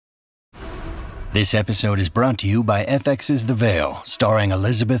This episode is brought to you by FX's The Veil, starring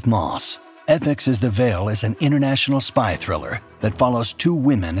Elizabeth Moss. FX's The Veil is an international spy thriller that follows two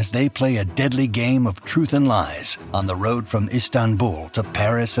women as they play a deadly game of truth and lies on the road from Istanbul to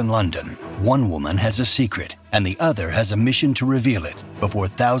Paris and London. One woman has a secret, and the other has a mission to reveal it before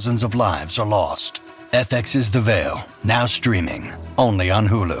thousands of lives are lost. FX's The Veil, now streaming, only on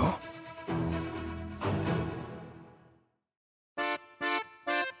Hulu.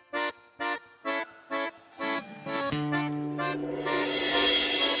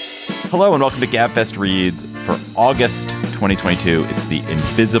 Hello and welcome to GabFest Reads for August 2022. It's the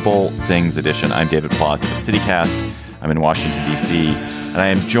Invisible Things edition. I'm David Plotz of CityCast. I'm in Washington, D.C., and I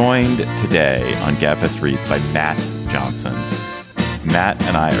am joined today on GabFest Reads by Matt Johnson. Matt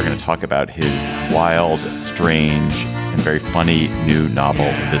and I are going to talk about his wild, strange, and very funny new novel,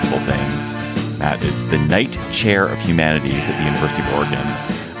 Invisible Things. Matt is the Knight Chair of Humanities at the University of Oregon,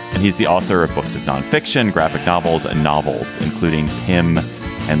 and he's the author of books of nonfiction, graphic novels, and novels, including Pym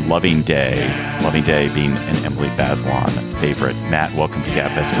and Loving Day being an Emily Bazelon favorite. Matt, welcome to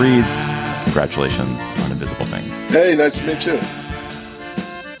GabFest Reads. Congratulations on Invisible Things. Hey, nice to meet you.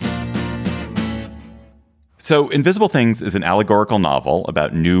 So Invisible Things is an allegorical novel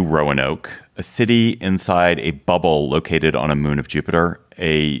about New Roanoke, a city inside a bubble located on a moon of Jupiter.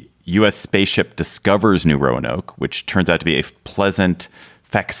 A U.S. spaceship discovers New Roanoke, which turns out to be a pleasant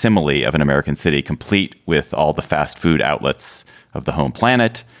facsimile of an American city, complete with all the fast food outlets of the home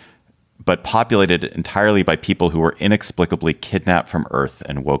planet, but populated entirely by people who were inexplicably kidnapped from Earth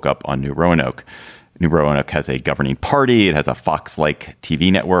and woke up on New Roanoke. New Roanoke has a governing party. It has a Fox-like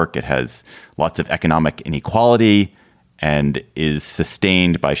TV network. It has lots of economic inequality and is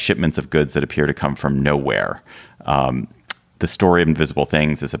sustained by shipments of goods that appear to come from nowhere. The story of Invisible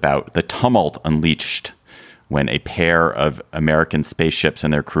Things is about the tumult unleashed when a pair of American spaceships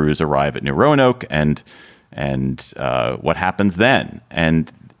and their crews arrive at New Roanoke and what happens then. And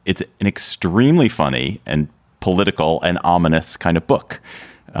it's an extremely funny and political and ominous kind of book,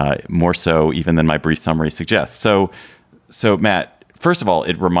 more so even than my brief summary suggests. So Matt, first of all,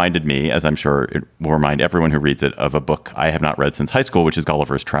 it reminded me, as I'm sure it will remind everyone who reads it, of a book I have not read since high school, which is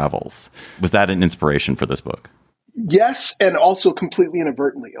Gulliver's Travels. Was that an inspiration for this book? Yes, and also completely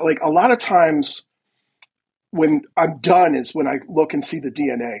inadvertently. Like a lot of times when I'm done is when I look and see the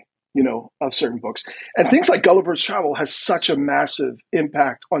DNA, of certain books. And things like Gulliver's Travel has such a massive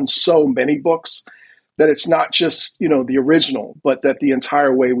impact on so many books that it's not just, the original, but that the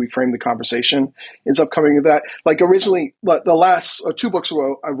entire way we frame the conversation ends up coming to that. Like originally, the last two books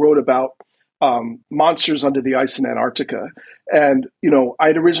I wrote about monsters under the ice in Antarctica. And,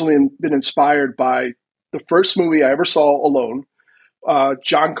 I'd originally been inspired by the first movie I ever saw alone,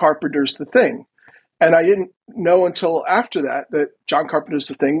 John Carpenter's The Thing. And I didn't know until after that John Carpenter's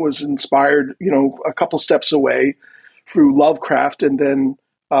The Thing was inspired, a couple steps away through Lovecraft and then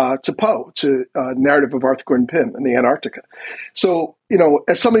to Poe, to Narrative of Arthur Gordon Pym in the Antarctica. So,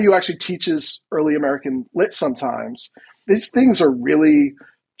 as somebody who actually teaches early American lit sometimes, these things are really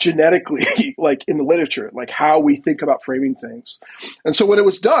genetically like in the literature, like how we think about framing things. And so when it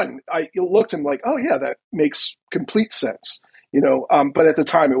was done, I looked and like, oh yeah, that makes complete sense, but at the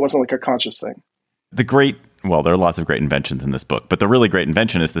time it wasn't like a conscious thing. There are lots of great inventions in this book, but the really great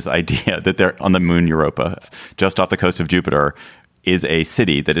invention is this idea that they're on the moon Europa, just off the coast of Jupiter, is a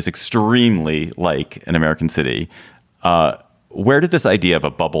city that is extremely like an American city. Where did this idea of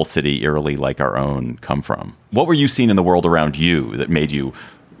a bubble city eerily like our own come from? What were you seeing in the world around you that made you,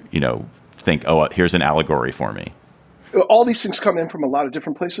 think, oh, here's an allegory for me? All these things come in from a lot of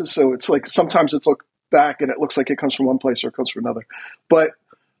different places. So it's like sometimes it's look back and it looks like it comes from one place or it comes from another. But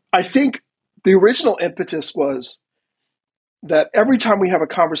I think the original impetus was that every time we have a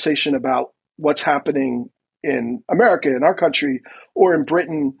conversation about what's happening in America, in our country, or in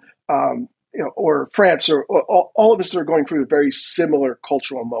Britain, or France, or all of us that are going through very similar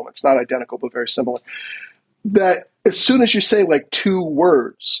cultural moments, not identical, but very similar, that as soon as you say like two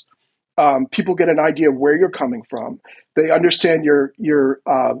words, people get an idea of where you're coming from. They understand your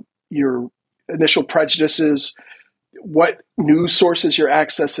initial prejudices, what news sources you're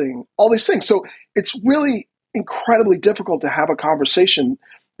accessing, all these things. So it's really incredibly difficult to have a conversation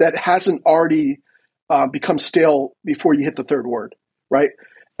that hasn't already become stale before you hit the third word, right?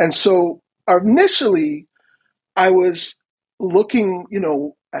 And so initially I was looking,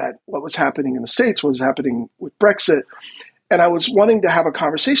 at what was happening in the States, what was happening with Brexit, and I was wanting to have a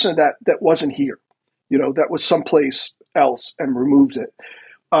conversation that wasn't here, that was someplace else and removed it.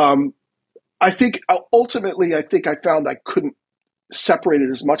 I think ultimately, I found I couldn't separate it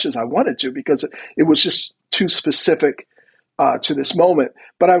as much as I wanted to because it was just too specific to this moment.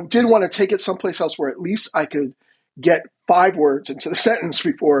 But I did want to take it someplace else where at least I could get 5 words into the sentence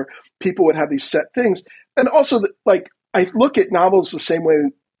before people would have these set things. And also, I look at novels the same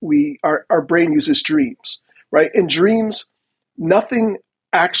way our brain uses dreams, right? In dreams, nothing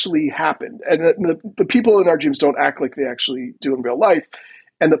actually happened. And the people in our dreams don't act like they actually do in real life.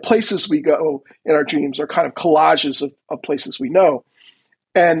 And the places we go in our dreams are kind of collages of places we know.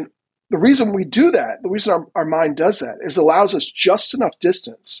 And the reason we do that, the reason our mind does that, is it allows us just enough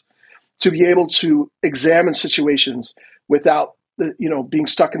distance to be able to examine situations without being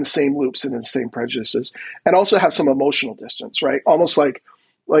stuck in the same loops and in the same prejudices, and also have some emotional distance, right? Almost like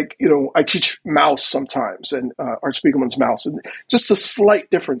I teach Maus sometimes, and Art Spiegelman's Maus, and just the slight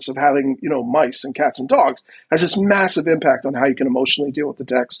difference of having mice and cats and dogs has this massive impact on how you can emotionally deal with the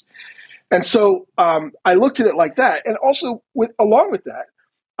text. And so I looked at it like that, and also along with that,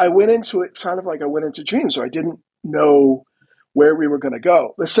 I went into it kind of like I went into dreams, where I didn't know where we were going to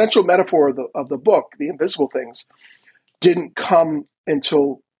go. The central metaphor of the book, the invisible things, didn't come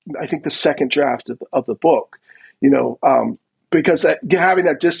until I think the second draft of the book, because having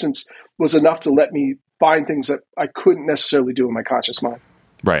that distance was enough to let me find things that I couldn't necessarily do in my conscious mind.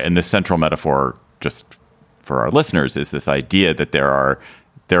 Right. And the central metaphor, just for our listeners, is this idea that there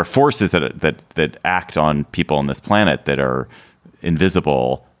are forces that act on people on this planet that are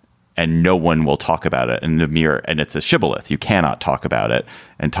invisible, and no one will talk about it. And it's a shibboleth. You cannot talk about it,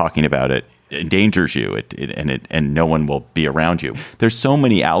 and talking about it endangers you, and no one will be around you. There's so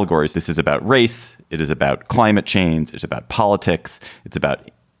many allegories. This is about race. It is about climate change. It's about politics. It's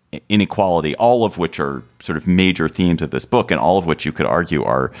about inequality, all of which are sort of major themes of this book, and all of which you could argue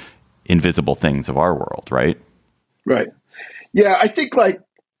are invisible things of our world, right? Right. Yeah, I think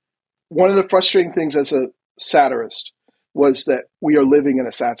one of the frustrating things as a satirist was that we are living in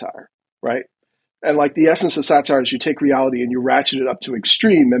a satire, right? And the essence of satire is you take reality and you ratchet it up to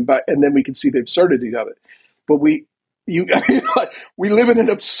extreme, and then we can see the absurdity of it. But we live in an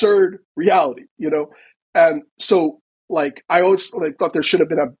absurd reality, and so I always thought there should have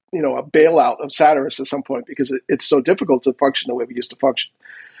been a bailout of satirists at some point, because it's so difficult to function the way we used to function.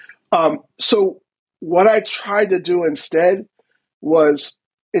 So what I tried to do instead was,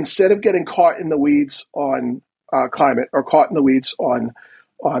 instead of getting caught in the weeds on climate, or caught in the weeds on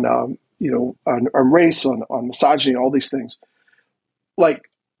race, on misogyny, all these things,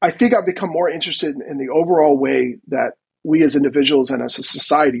 I think I've become more interested in the overall way that we as individuals and as a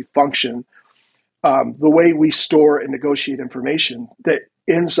society function, the way we store and negotiate information that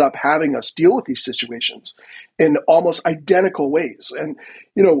ends up having us deal with these situations in almost identical ways. And,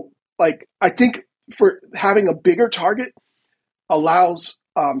 I think for having a bigger target allows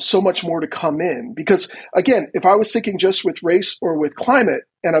so much more to come in, because again, if I was thinking just with race or with climate,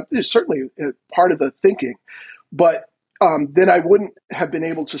 and it's certainly part of the thinking, but then I wouldn't have been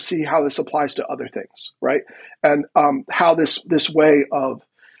able to see how this applies to other things, right? And how this way of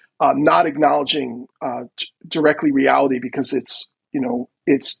not acknowledging directly reality because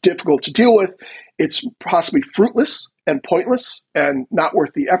it's difficult to deal with, it's possibly fruitless and pointless and not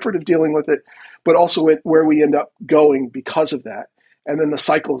worth the effort of dealing with it, but also where we end up going because of that, and then the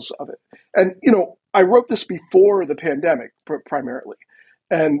cycles of it. And I wrote this before the pandemic primarily,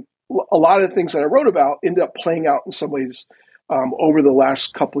 and a lot of the things that I wrote about ended up playing out in some ways over the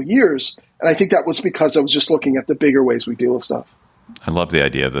last couple of years. And I think that was because I was just looking at the bigger ways we deal with stuff. I love the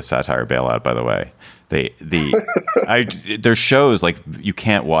idea of the satire bailout, by the way. There's shows like you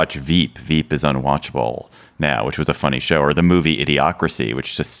can't watch Veep. Veep is unwatchable now, which was a funny show, or the movie Idiocracy,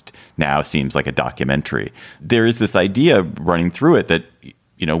 which just now seems like a documentary. There is this idea running through it that,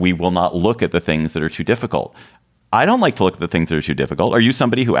 we will not look at the things that are too difficult. I don't like to look at the things that are too difficult. Are you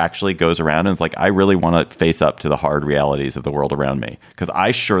somebody who actually goes around and is like, I really want to face up to the hard realities of the world around me? Because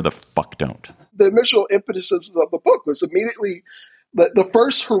I sure the fuck don't. The initial impetus of the book was immediately the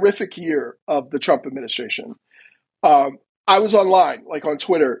first horrific year of the Trump administration. I was online, on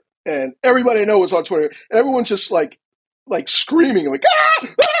Twitter, and everybody I know was on Twitter, and everyone's just like screaming,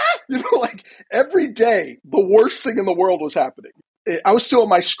 every day, the worst thing in the world was happening. I was still in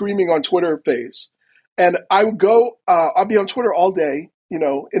my screaming on Twitter phase. And I would go, I'd be on Twitter all day,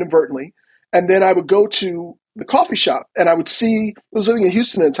 inadvertently. And then I would go to the coffee shop, and I would see, I was living in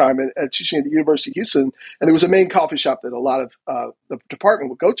Houston at the time, and teaching at the University of Houston. And there was a main coffee shop that a lot of the department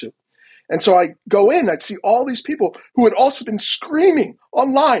would go to. And so I go in, I'd see all these people who had also been screaming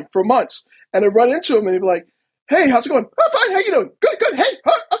online for months. And I'd run into them, and they'd be like, hey, how's it going? Oh, fine, how you doing? Good, hey,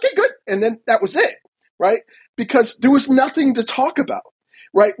 okay, good. And then that was it, right? Because there was nothing to talk about.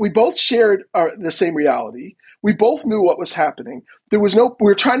 right? We both shared the same reality. We both knew what was happening. We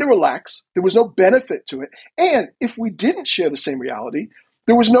were trying to relax. There was no benefit to it. And if we didn't share the same reality,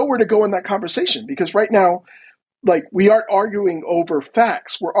 there was nowhere to go in that conversation, because right now, like, we aren't arguing over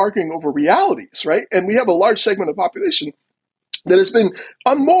facts. We're arguing over realities, right? And we have a large segment of the population that has been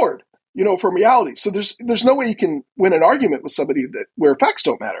unmoored, from reality. So there's no way you can win an argument with somebody where facts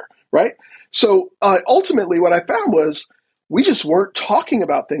don't matter, right? So ultimately what I found was we just weren't talking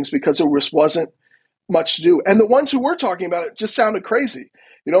about things because there just wasn't much to do. And the ones who were talking about it just sounded crazy.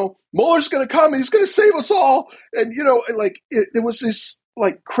 Mueller's going to come and he's going to save us all. And, it was this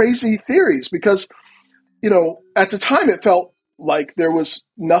like crazy theories because, at the time it felt like there was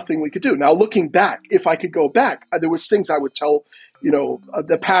nothing we could do. Now, looking back, if I could go back, there was things I would tell,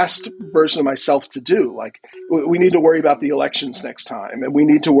 the past version of myself to do. Like, we need to worry about the elections next time, and we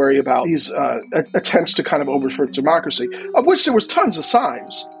need to worry about these attempts to kind of overthrow democracy, of which there was tons of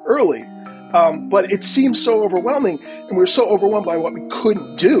signs early. But it seemed so overwhelming, and we were so overwhelmed by what we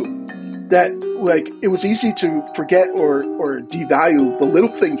couldn't do that, like, it was easy to forget or devalue the little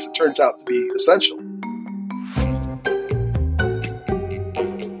things that turns out to be essential.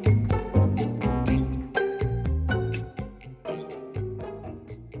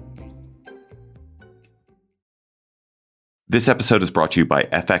 This episode is brought to you by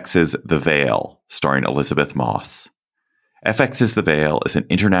FX's The Veil, starring Elizabeth Moss. FX's The Veil is an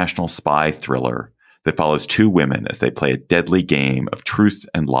international spy thriller that follows two women as they play a deadly game of truth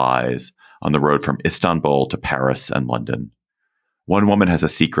and lies on the road from Istanbul to Paris and London. One woman has a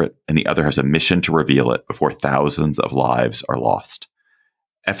secret, and the other has a mission to reveal it before thousands of lives are lost.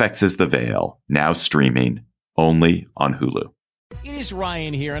 FX's The Veil, now streaming only on Hulu. It is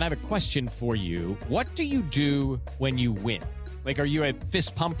Ryan here, and I have a question for you. What do you do when you win? Like, are you a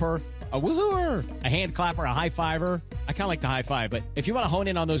fist pumper, a woohooer, a hand clapper, a high fiver? I kind of like the high five, but if you want to hone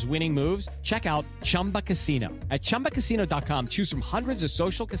in on those winning moves, check out Chumba Casino. At ChumbaCasino.com, choose from hundreds of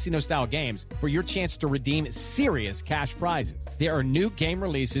social casino-style games for your chance to redeem serious cash prizes. There are new game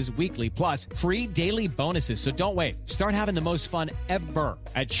releases weekly, plus free daily bonuses. So don't wait. Start having the most fun ever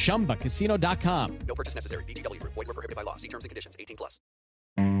at ChumbaCasino.com. No purchase necessary. VGW Group. Void where prohibited by law. See terms and conditions. 18+.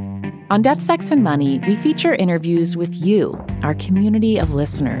 On Death, Sex, and Money, we feature interviews with you, our community of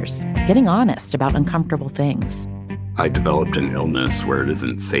listeners, getting honest about uncomfortable things. I developed an illness where it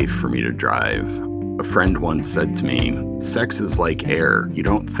isn't safe for me to drive. A friend once said to me, sex is like air. You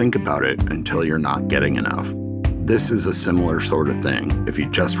don't think about it until you're not getting enough. This is a similar sort of thing if you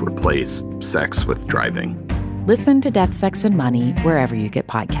just replace sex with driving. Listen to Death, Sex, and Money wherever you get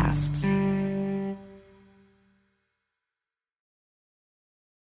podcasts.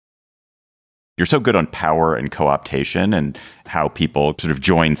 You're so good on power and co-optation and how people sort of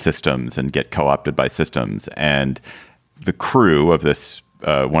join systems and get co-opted by systems. And the crew of this,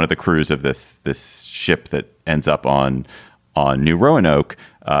 one of the crews of this ship that ends up on New Roanoke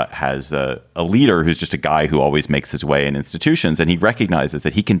has a leader who's just a guy who always makes his way in institutions. And he recognizes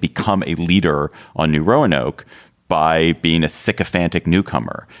that he can become a leader on New Roanoke by being a sycophantic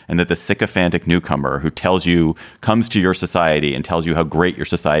newcomer, and that the sycophantic newcomer who comes to your society and tells you how great your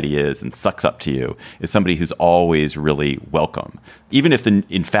society is and sucks up to you is somebody who's always really welcome. Even if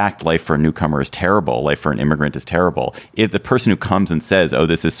in fact life for a newcomer is terrible, life for an immigrant is terrible, if the person who comes and says, oh,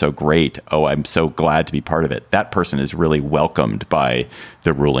 this is so great, oh, I'm so glad to be part of it, that person is really welcomed by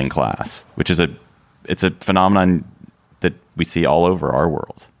the ruling class, which is it's a phenomenon that we see all over our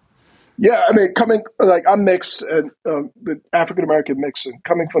world. Yeah, I mean, I'm mixed and African American mix, and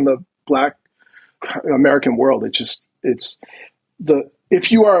coming from the Black American world,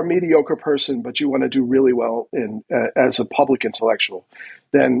 if you are a mediocre person but you want to do really well as a public intellectual,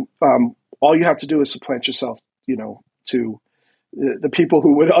 then all you have to do is supplant yourself, to the people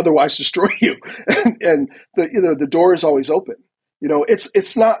who would otherwise destroy you, and the door is always open.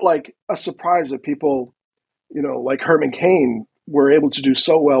 It's not like a surprise that people, like Herman Cain, were able to do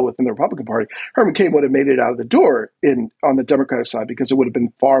so well within the Republican Party. Herman Cain would have made it out of the door on the Democratic side because it would have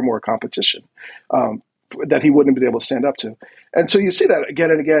been far more competition that he wouldn't have been able to stand up to. And so you see that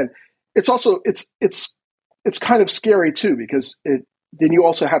again and again. It's also it's kind of scary too, because then you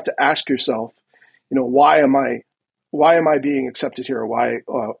also have to ask yourself, why am I being accepted here, or why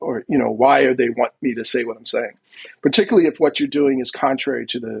are they want me to say what I'm saying, particularly if what you're doing is contrary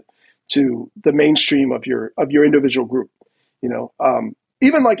to the mainstream of your individual group.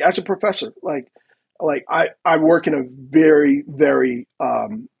 Even like as a professor, like I work in a very, very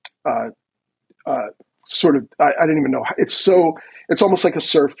sort of, I don't even know. It's almost like a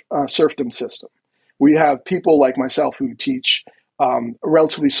serfdom system. We have people like myself who teach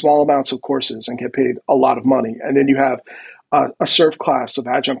relatively small amounts of courses and get paid a lot of money. And then you have a serf class of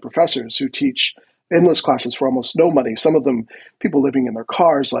adjunct professors who teach endless classes for almost no money. Some of them, people living in their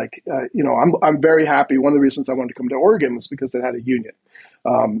cars. I'm very happy. One of the reasons I wanted to come to Oregon was because it had a union,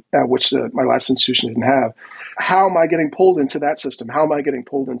 which my last institution didn't have. How am I getting pulled into that system? How am I getting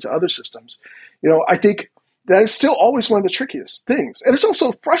pulled into other systems? I think that is still always one of the trickiest things. And it's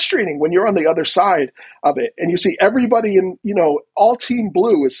also frustrating when you're on the other side of it and you see everybody in, all Team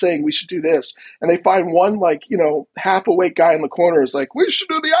Blue is saying we should do this. And they find one half awake guy in the corner is like, we should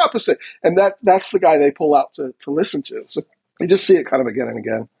do the opposite. And that's the guy they pull out to listen to. So you just see it kind of again and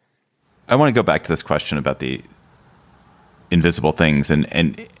again. I want to go back to this question about the invisible things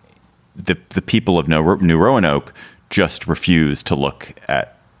and the people of New Roanoke just refuse to look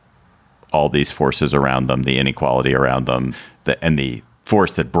at all these forces around them, the inequality around them, and the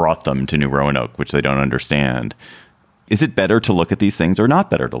force that brought them to New Roanoke, which they don't understand. Is it better to look at these things or not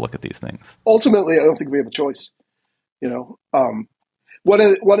better to look at these things? Ultimately, I don't think we have a choice. One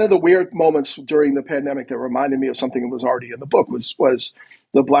of the weird moments during the pandemic that reminded me of something that was already in the book was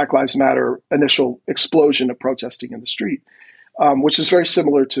the Black Lives Matter initial explosion of protesting in the street, which is very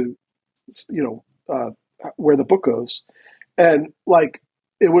similar to, where the book goes. And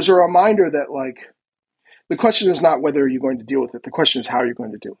it was a reminder that the question is not whether you're going to deal with it. The question is how you're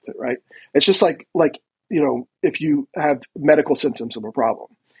going to deal with it, right? It's just if you have medical symptoms of a problem,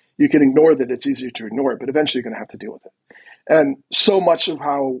 you can ignore that. It's easier to ignore it, but eventually you're going to have to deal with it. And so much of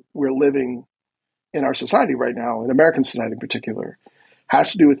how we're living in our society right now, in American society in particular,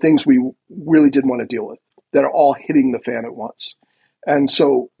 has to do with things we really didn't want to deal with that are all hitting the fan at once. And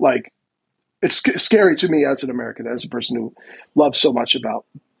so it's scary to me as an American, as a person who loves so much about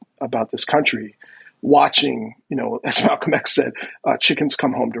this country, watching, as Malcolm X said, chickens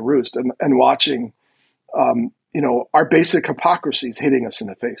come home to roost, and watching, our basic hypocrisies hitting us in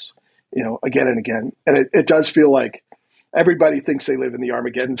the face, again and again. And it does feel like everybody thinks they live in the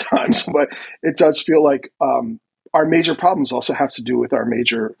Armageddon times, but it does feel like our major problems also have to do with our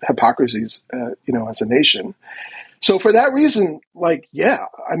major hypocrisies, as a nation. So for that reason,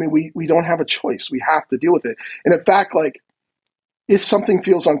 we don't have a choice. We have to deal with it. And in fact, if something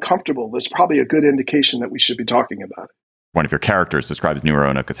feels uncomfortable, there's probably a good indication that we should be talking about it. One of your characters describes New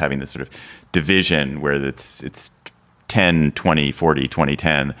Roanoke as having this sort of division where it's 10, 20, 40, 20,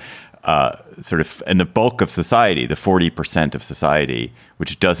 10, and the bulk of society, the 40% of society,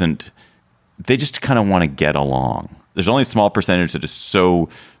 which they just kind of want to get along. There's only a small percentage that is so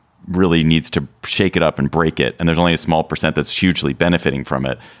really needs to shake it up and break it. And there's only a small percent that's hugely benefiting from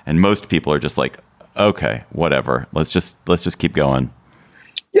it. And most people are just like, okay, whatever. Let's just keep going.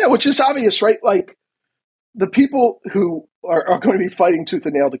 Yeah, which is obvious, right? The people who are going to be fighting tooth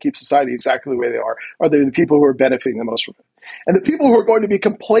and nail to keep society exactly the way they are the people who are benefiting the most from it. And the people who are going to be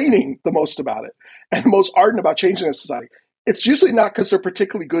complaining the most about it and the most ardent about changing the society, it's usually not because they're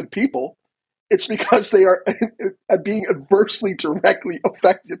particularly good people. It's because they are being adversely, directly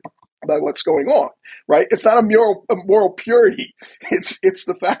affected by what's going on, right? It's not a moral purity. It's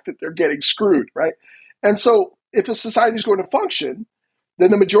the fact that they're getting screwed, right? And so if a society is going to function,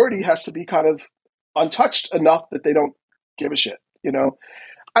 then the majority has to be kind of untouched enough that they don't give a shit, in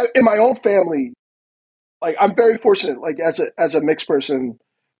my own family, I'm very fortunate, as a mixed person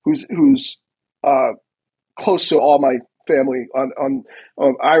who's close to all my family on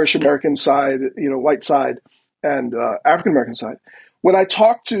Irish American side, white side, and African American side. When I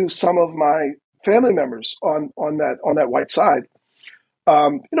talk to some of my family members on that white side,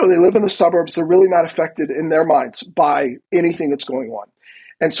 they live in the suburbs. They're really not affected in their minds by anything that's going on.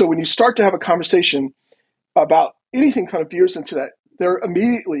 And so when you start to have a conversation about anything kind of veers into that,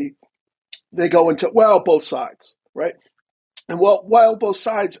 they go into, both sides, right? And while both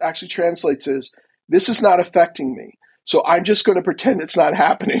sides actually translates as, this is not affecting me. So I'm just going to pretend it's not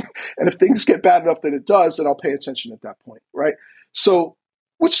happening. And if things get bad enough that it does, then I'll pay attention at that point, right? So,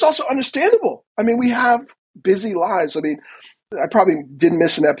 which is also understandable. I mean, we have busy lives. I mean, I probably didn't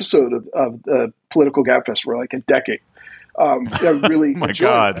miss an episode of the Political Gabfest for a decade. I really my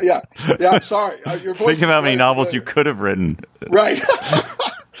God. Yeah, I'm sorry. Your voice Think of how many novels you could have written. Right.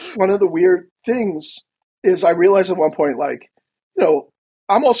 One of the weird things is I realized at one point,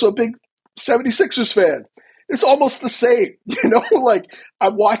 I'm also a big 76ers fan. It's almost the same,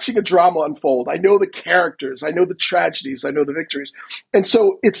 I'm watching a drama unfold. I know the characters, I know the tragedies, I know the victories. And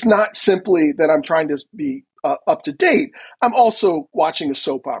so it's not simply that I'm trying to be up to date. I'm also watching a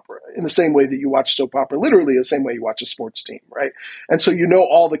soap opera in the same way that you watch soap opera, literally the same way you watch a sports team, right? And so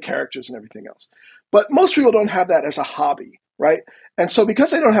all the characters and everything else. But most people don't have that as a hobby, right? And so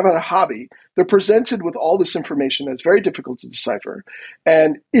because they don't have a hobby, they're presented with all this information that's very difficult to decipher.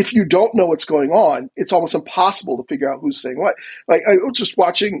 And if you don't know what's going on, it's almost impossible to figure out who's saying what. Like I was just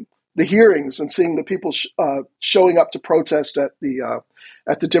watching the hearings and seeing the people showing up to protest at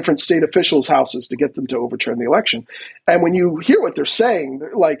the different state officials' houses to get them to overturn the election. And when you hear what they're saying,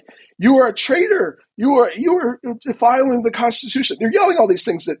 they're like, "You are a traitor. You are defiling the Constitution." They're yelling all these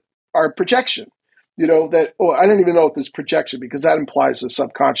things that are projection. I don't even know if there's projection because that implies a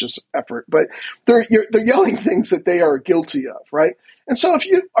subconscious effort, but they're yelling things that they are guilty of, right? And so if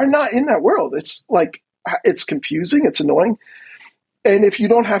you are not in that world, it's like, it's confusing, it's annoying. And if you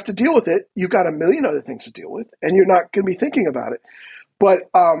don't have to deal with it, you've got a million other things to deal with and you're not going to be thinking about it. But,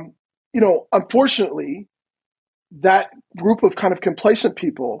 unfortunately, that group of kind of complacent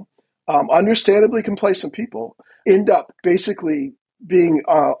people, understandably complacent people, end up basically being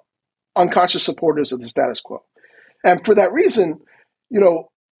unconscious supporters of the status quo. And for that reason,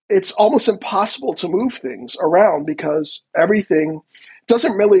 it's almost impossible to move things around because everything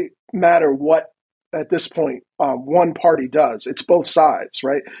doesn't really matter what, at this point, one party does. It's both sides,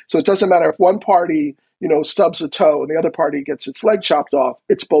 right? So it doesn't matter if one party, stubs a toe and the other party gets its leg chopped off.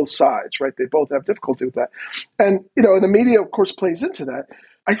 It's both sides, right? They both have difficulty with that. And, the media, of course, plays into that.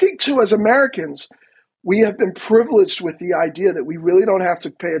 I think, too, as Americans, we have been privileged with the idea that we really don't have to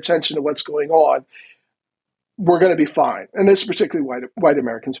pay attention to what's going on. We're going to be fine. And this is particularly white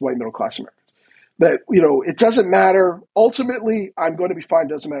Americans, white middle-class Americans. That, it doesn't matter. Ultimately, I'm going to be fine.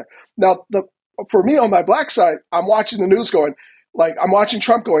 Doesn't matter. Now, for me on my black side, I'm watching the news going, like, I'm watching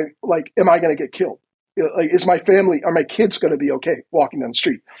Trump going, like, am I going to get killed? Like, is my family, are my kids going to be okay walking down the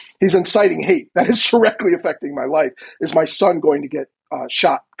street? He's inciting hate. That is directly affecting my life. Is my son going to get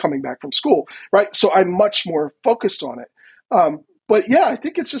shot coming back from school, right? So I'm much more focused on it. But yeah, I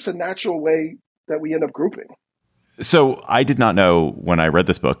think it's just a natural way that we end up grouping. So I did not know when I read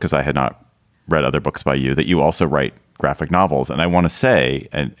this book, because I had not read other books by you, that you also write graphic novels. And I want to say,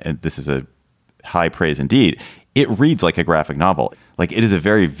 and this is a high praise indeed, it reads like a graphic novel. Like, it is a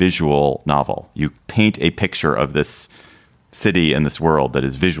very visual novel. You paint a picture of this city and this world that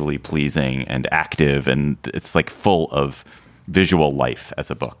is visually pleasing and active, and it's like full of visual life as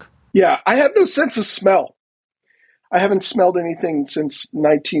a book. Yeah, I have no sense of smell. I haven't smelled anything since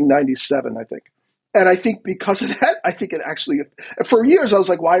 1997, I think. And I think because of that, I think it actually, for years I was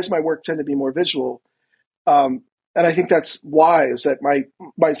like, why does my work tend to be more visual? And I think that's why, is that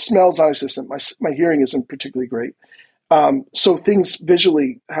my smell's non-existent. My hearing isn't particularly great. So things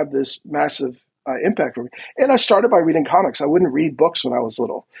visually have this massive impact for me. And I started by reading comics. I wouldn't read books when I was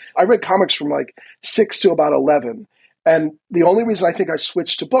little. I read comics from like 6 to about 11. And the only reason I think I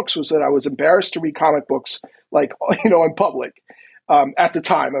switched to books was that I was embarrassed to read comic books, like, in public. At the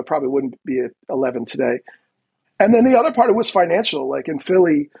time, I probably wouldn't be at 11 today. And then the other part, it was financial. Like in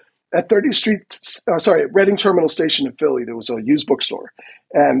Philly, at 30th Street, at Reading Terminal Station in Philly, there was a used bookstore.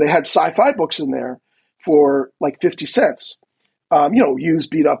 And they had sci-fi books in there for like 50 cents. Used,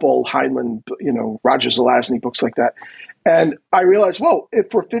 beat up old Heinlein, Roger Zelazny, books like that. And I realized, well,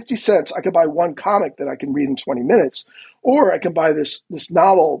 if for 50 cents, I could buy one comic that I can read in 20 minutes, or I can buy this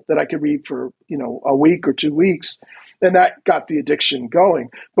novel that I could read for, a week or 2 weeks. And that got the addiction going.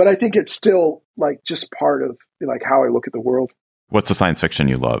 But I think it's still like just part of like how I look at the world. What's the science fiction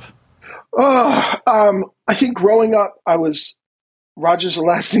you love? I think growing up, Roger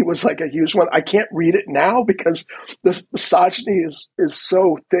Zelazny was like a huge one. I can't read it now because this misogyny is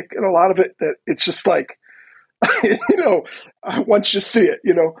so thick in a lot of it that it's just like, once you see it,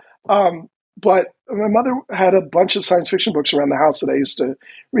 but my mother had a bunch of science fiction books around the house that I used to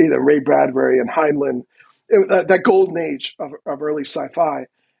read, Ray Bradbury and Heinlein, that golden age of early sci-fi.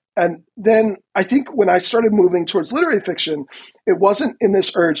 And then I think when I started moving towards literary fiction, it wasn't in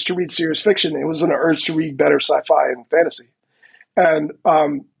this urge to read serious fiction. It was an urge to read better sci-fi and fantasy. And,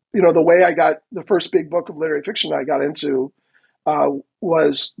 the way I got the first big book of literary fiction I got into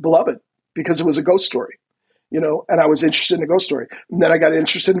was Beloved, because it was a ghost story, and I was interested in a ghost story. And then I got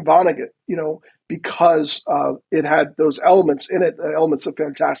interested in Vonnegut, because it had those elements in it, the elements of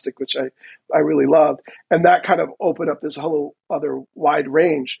fantastic, which I really loved. And that kind of opened up this whole other wide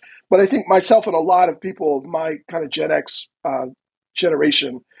range. But I think myself and a lot of people of my kind of Gen X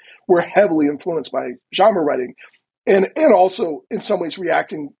generation were heavily influenced by genre writing. And also, in some ways,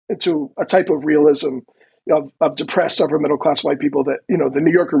 reacting to a type of realism of depressed upper middle class white people that, the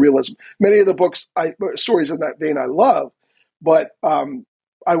New Yorker realism. Many of the books, stories in that vein I love, but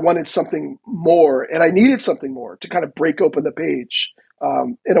I wanted something more, and I needed something more to kind of break open the page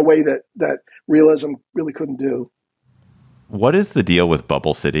in a way that realism really couldn't do. What is the deal with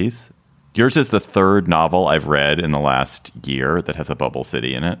bubble cities? Yours is the third novel I've read in the last year that has a bubble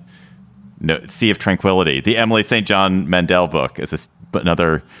city in it. No, Sea of Tranquility, the Emily St. John Mandel book, is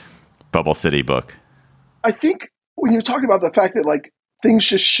another bubble city book. I think when you're talking about the fact that like things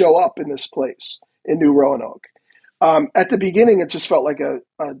just show up in this place in New Roanoke, at the beginning it just felt like a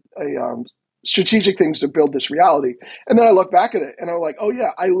strategic things to build this reality, and then I look back at it and I'm like, oh yeah,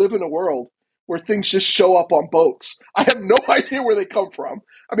 I live in a world where things just show up on boats. I have no idea where they come from.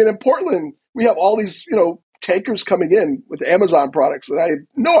 I mean, in Portland, we have all these, tankers coming in with Amazon products, and I have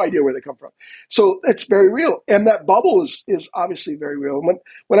no idea where they come from. So it's very real. And that bubble is obviously very real.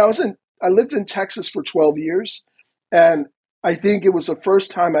 When I lived in Texas for 12 years, and I think it was the first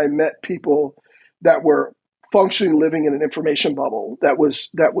time I met people that were functionally living in an information bubble that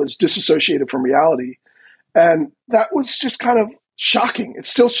was disassociated from reality. And that was just kind of shocking. It's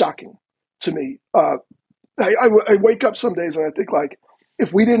still shocking to me. I wake up some days and I think, like,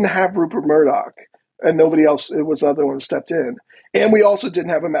 if we didn't have Rupert Murdoch and nobody else, it was the other one stepped in, and we also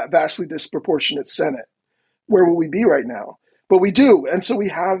didn't have a vastly disproportionate Senate, where would we be right now? But we do. And so we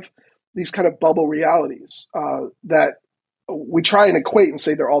have these kind of bubble realities that we try and equate and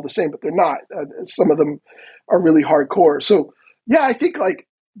say they're all the same, but they're not. Some of them are really hardcore. So yeah, I think like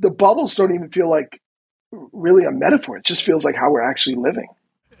the bubbles don't even feel like really a metaphor. It just feels like how we're actually living.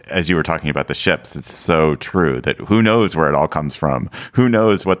 As you were talking about the ships, it's so true that who knows where it all comes from? Who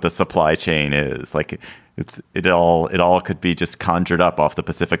knows what the supply chain is? Like it all could be just conjured up off the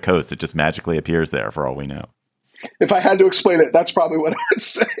Pacific coast. It just magically appears there for all we know. If I had to explain it, that's probably what I would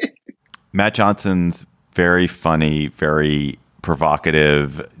say. Matt Johnson's very funny, very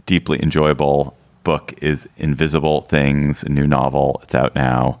provocative, deeply enjoyable book is Invisible Things, a new novel. It's out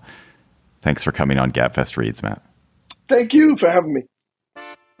now. Thanks for coming on Gabfest Reads, Matt. Thank you for having me.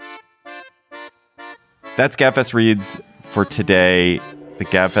 That's Gabfest Reads for today. The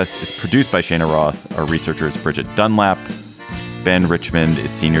Gabfest is produced by Shana Roth. Our researcher is Bridget Dunlap. Ben Richmond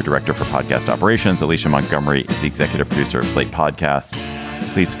is Senior Director for Podcast Operations. Alicia Montgomery is the Executive Producer of Slate Podcasts.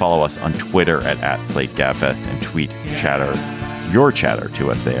 Please follow us on Twitter at @SlateGabfest and tweet your chatter to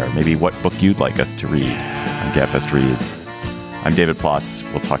us there. Maybe what book you'd like us to read on Gabfest Reads. I'm David Plotz.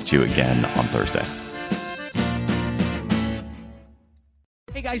 We'll talk to you again on Thursday.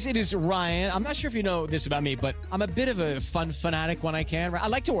 Hey guys, it is Ryan. I'm not sure if you know this about me, but I'm a bit of a fun fanatic when I can. I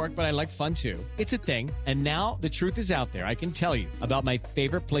like to work, but I like fun too. It's a thing. And now the truth is out there. I can tell you about my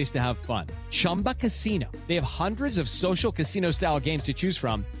favorite place to have fun. Chumba Casino. They have hundreds of social casino style games to choose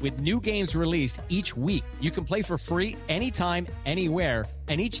from with new games released each week. You can play for free anytime, anywhere.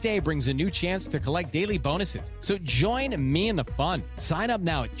 And each day brings a new chance to collect daily bonuses. So join me in the fun. Sign up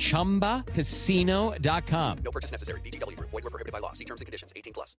now at ChumbaCasino.com. No purchase necessary. VGW. Void where prohibited by law. See terms and conditions.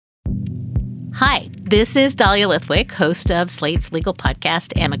 18+. Hi, this is Dahlia Lithwick, host of Slate's legal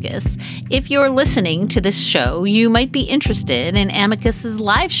podcast, Amicus. If you're listening to this show, you might be interested in Amicus's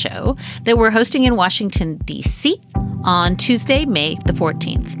live show that we're hosting in Washington, D.C. on Tuesday, May the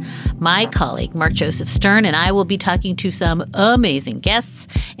 14th. My colleague, Mark Joseph Stern, and I will be talking to some amazing guests,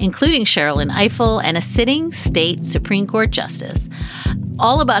 including Sherrilyn Ifill and a sitting state Supreme Court justice,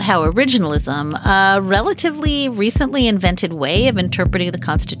 all about how originalism, a relatively recently invented way of interpreting the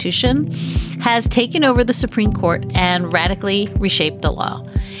Constitution, has taken over the Supreme Court and radically reshaped the law.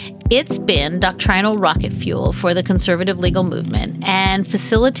 It's been doctrinal rocket fuel for the conservative legal movement and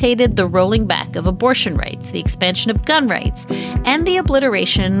facilitated the rolling back of abortion rights, the expansion of gun rights, and the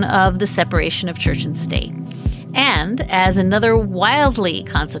obliteration of the separation of church and state. And as another wildly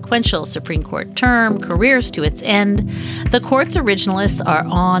consequential Supreme Court term careers to its end, the court's originalists are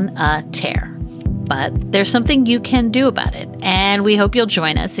on a tear. But there's something you can do about it, and we hope you'll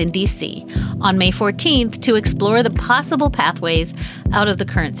join us in D.C. on May 14th to explore the possible pathways out of the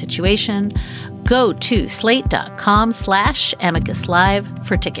current situation. Go to slate.com/Amicus Live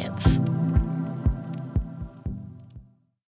for tickets.